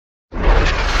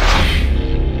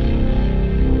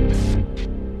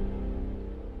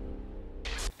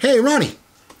Hey, Ronnie.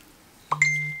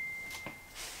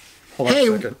 Hold on a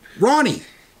second. Ronnie.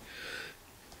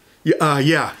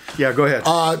 Yeah, go ahead.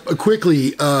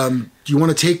 Quickly, do you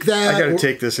want to take that? I got to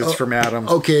take this. It's from Adam.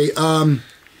 Okay.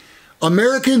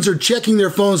 Americans are checking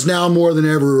their phones now more than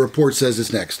ever, a report says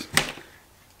is next.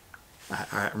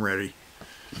 I'm ready.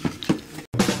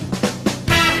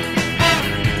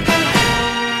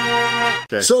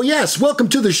 Okay. So yes, welcome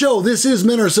to the show. This is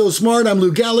Men Are So Smart. I'm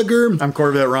Lou Gallagher. I'm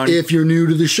Corvette Ronnie. If you're new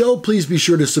to the show, please be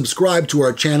sure to subscribe to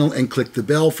our channel and click the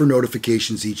bell for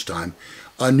notifications each time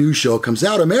a new show comes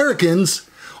out. Americans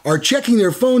are checking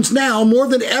their phones now more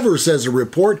than ever, says a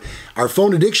report. Our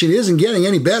phone addiction isn't getting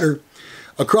any better.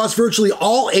 Across virtually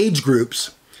all age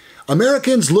groups,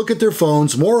 Americans look at their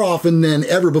phones more often than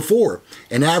ever before,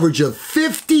 an average of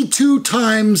 52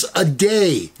 times a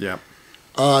day. Yeah.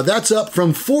 That's up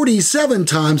from 47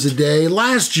 times a day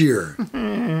last year.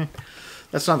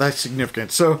 That's not that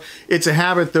significant. So it's a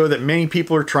habit, though, that many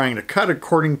people are trying to cut,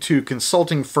 according to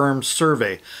consulting firm's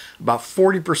survey. About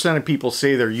 40% of people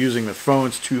say they're using their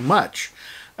phones too much.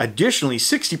 Additionally,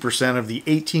 60% of the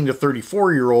 18 to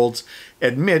 34-year-olds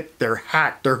admit they're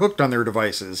hacked, they're hooked on their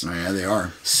devices. Oh, yeah, they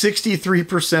are.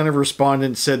 63% of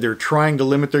respondents said they're trying to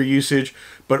limit their usage,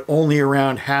 but only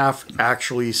around half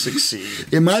actually succeed.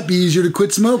 It might be easier to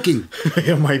quit smoking.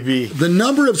 It might be. The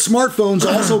number of smartphones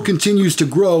also continues to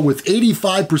grow, with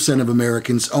 85% of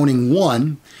Americans owning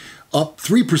one, up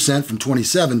 3% from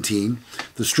 2017.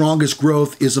 The strongest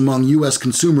growth is among U.S.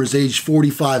 consumers aged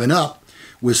 45 and up,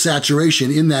 with saturation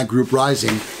in that group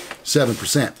rising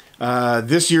 7%.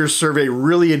 This year's survey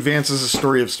really advances the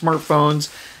story of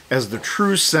smartphones as the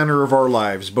true center of our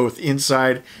lives, both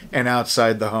inside and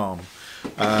outside the home.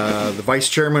 The vice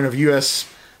chairman of U.S.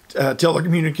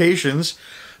 Telecommunications,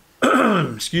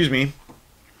 excuse me,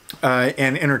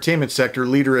 and entertainment sector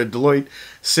leader at Deloitte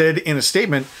said in a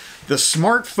statement, "The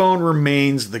smartphone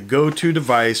remains the go-to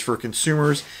device for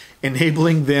consumers,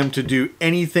 enabling them to do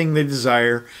anything they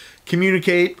desire: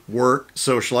 communicate, work,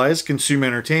 socialize, consume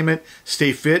entertainment,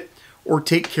 stay fit, or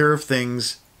take care of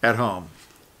things at home."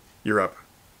 You're up.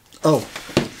 Oh,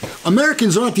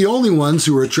 Americans aren't the only ones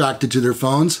who are attracted to their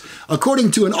phones. According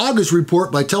to an August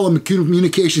report by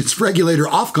telecommunications regulator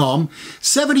Ofcom,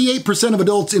 78% of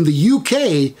adults in the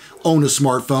UK own a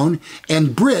smartphone,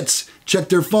 and Brits check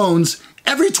their phones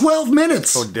every 12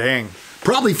 minutes. Oh, dang.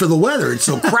 Probably for the weather. It's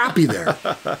so crappy there.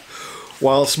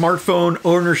 While smartphone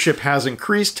ownership has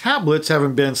increased, tablets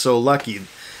haven't been so lucky.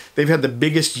 They've had the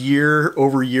biggest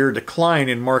year-over-year decline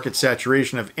in market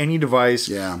saturation of any device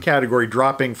category,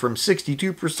 dropping from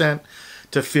 62%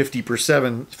 to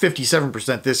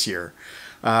 57% this year.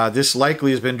 This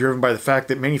likely has been driven by the fact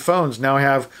that many phones now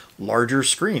have larger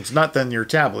screens, not than your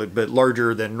tablet, but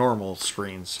larger than normal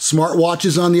screens.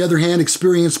 Smartwatches, on the other hand,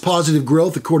 experienced positive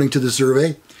growth, according to the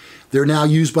survey. They're now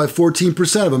used by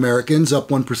 14% of Americans, up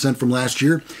 1% from last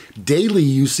year. Daily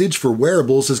usage for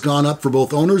wearables has gone up for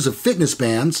both owners of fitness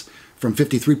bands, from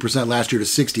 53% last year to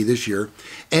 60% this year,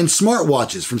 and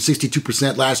smartwatches, from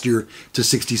 62% last year to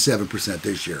 67%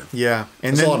 this year. Yeah.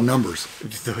 And that's a lot of numbers.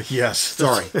 Yes.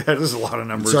 Sorry. That is a lot of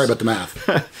numbers. Sorry about the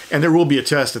math. And there will be a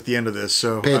test at the end of this,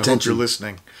 so pay attention. I hope you're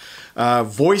listening.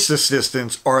 Voice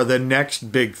assistants are the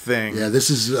next big thing. Yeah, this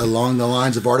is along the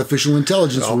lines of artificial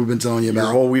intelligence we've been telling you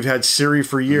about. We've had Siri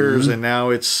for years, and now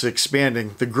it's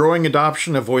expanding. The growing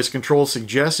adoption of voice control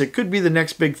suggests it could be the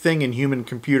next big thing in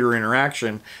human-computer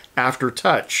interaction after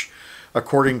touch.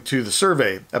 According to the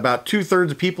survey, about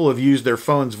 2/3 of people have used their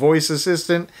phone's voice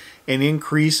assistant, an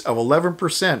increase of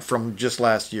 11% from just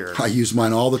last year. I use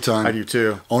mine all the time. I do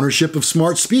too. Ownership of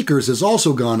smart speakers has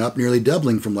also gone up, nearly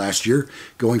doubling from last year,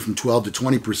 going from 12 to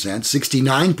 20%.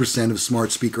 69% of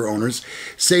smart speaker owners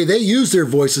say they use their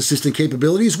voice assistant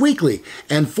capabilities weekly,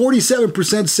 and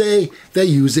 47% say they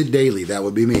use it daily. That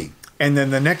would be me. And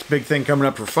then the next big thing coming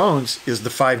up for phones is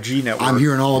the 5G network. I'm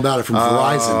hearing all about it from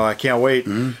Verizon. Oh, I can't wait.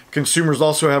 Consumers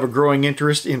also have a growing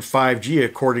interest in 5G,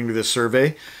 according to this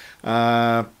survey.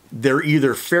 They're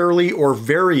either fairly or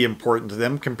very important to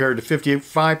them, compared to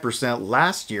 55%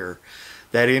 last year.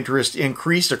 That interest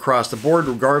increased across the board,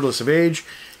 regardless of age.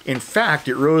 In fact,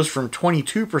 it rose from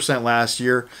 22% last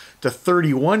year to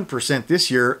 31%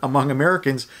 this year among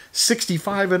Americans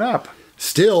 65 and up.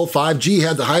 Still, 5G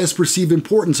had the highest perceived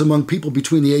importance among people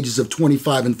between the ages of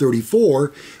 25 and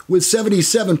 34, with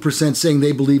 77% saying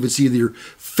they believe it's either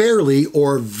fairly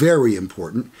or very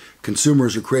important.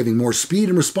 Consumers are craving more speed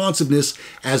and responsiveness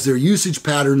as their usage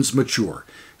patterns mature,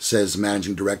 says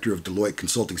Managing Director of Deloitte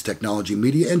Consulting's Technology,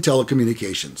 Media, and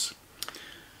Telecommunications.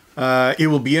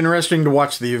 It will be interesting to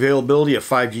watch the availability of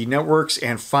 5G networks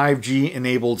and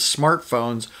 5G-enabled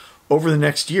smartphones over the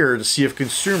next year to see if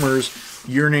consumers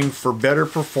yearning for better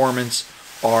performance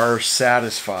are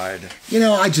satisfied.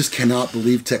 I just cannot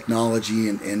believe technology,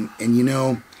 and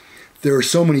there are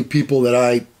so many people that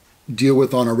I deal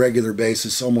with on a regular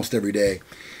basis, almost every day,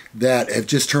 that have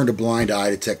just turned a blind eye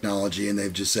to technology, and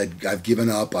they've just said, I've given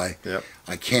up, I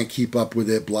can't keep up with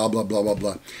it, blah, blah, blah, blah,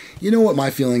 blah. You know what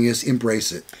my feeling is?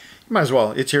 Embrace it. You might as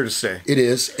well. It's here to stay. It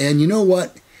is. And you know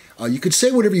what? You could say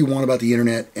whatever you want about the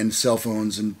internet and cell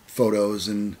phones and photos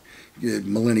and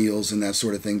millennials and that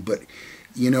sort of thing, but,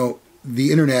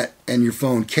 the internet and your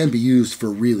phone can be used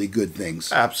for really good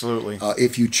things. Absolutely.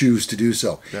 If you choose to do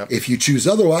so. Yep. If you choose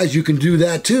otherwise, you can do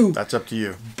that too. That's up to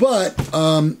you. But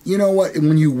you know what?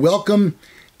 When you welcome,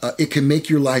 it can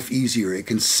make your life easier. It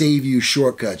can save you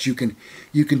shortcuts. You can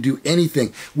do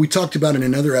anything. We talked about in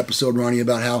another episode, Ronnie,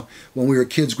 about how when we were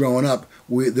kids growing up,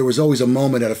 there was always a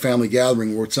moment at a family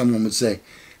gathering where someone would say,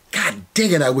 "God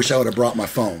dang it, I wish I would have brought my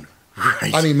phone."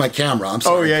 Right. I mean, my camera. I'm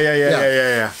sorry. Oh,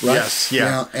 yeah. Right? Yes,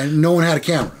 yeah. And no one had a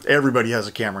camera. Everybody has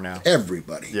a camera now.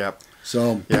 Everybody. Yep.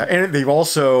 So. Yeah, and they've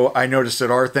also, I noticed at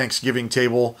our Thanksgiving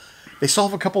table, they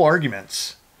solve a couple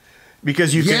arguments.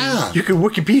 Because you can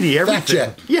Wikipedia everything. Fact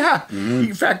check. Yeah, you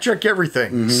can fact check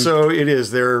everything. So it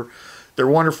is. They're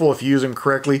wonderful if you use them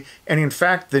correctly. And in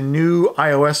fact, the new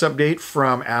iOS update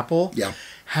from Apple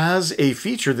has a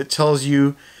feature that tells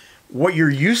you what your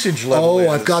usage level is.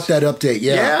 Oh, I've got that update.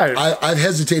 Yeah. I've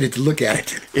hesitated to look at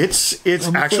it. It's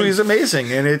actually is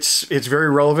amazing, and it's very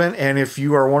relevant. And if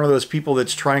you are one of those people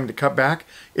that's trying to cut back,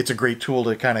 it's a great tool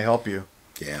to kind of help you.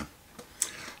 Yeah.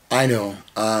 I know.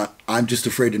 I'm just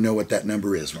afraid to know what that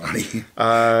number is, Ronnie.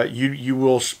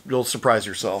 You'll surprise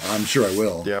yourself. I'm sure I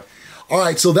will. Yep. All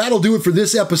right, so that'll do it for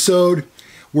this episode.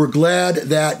 We're glad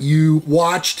that you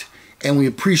watched, and we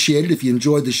appreciate it. If you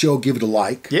enjoyed the show, give it a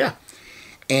like. Yeah.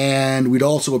 And we'd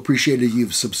also appreciate it if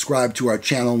you've subscribed to our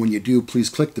channel. When you do, please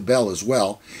click the bell as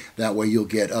well. That way you'll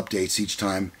get updates each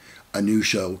time a new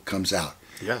show comes out.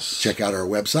 Yes. Check out our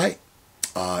website.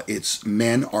 It's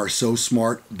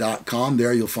menaresosmart.com.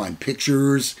 There you'll find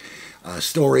pictures,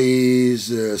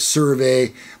 stories,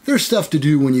 survey. There's stuff to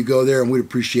do when you go there, and we'd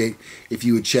appreciate if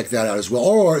you would check that out as well.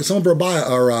 Or some of our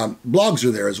blogs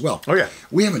are there as well. Oh, yeah.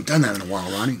 We haven't done that in a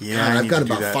while, Ronnie. Yeah, I've got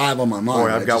about 5 on my mind. Boy,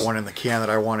 I've got one in the can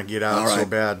that I want to get out so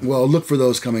bad. Well, look for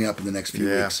those coming up in the next few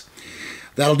weeks.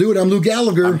 That'll do it. I'm Lou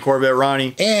Gallagher. I'm Corvette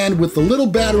Ronnie. And with the little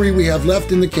battery we have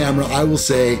left in the camera, I will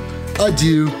say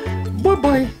adieu.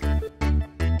 Bye-bye.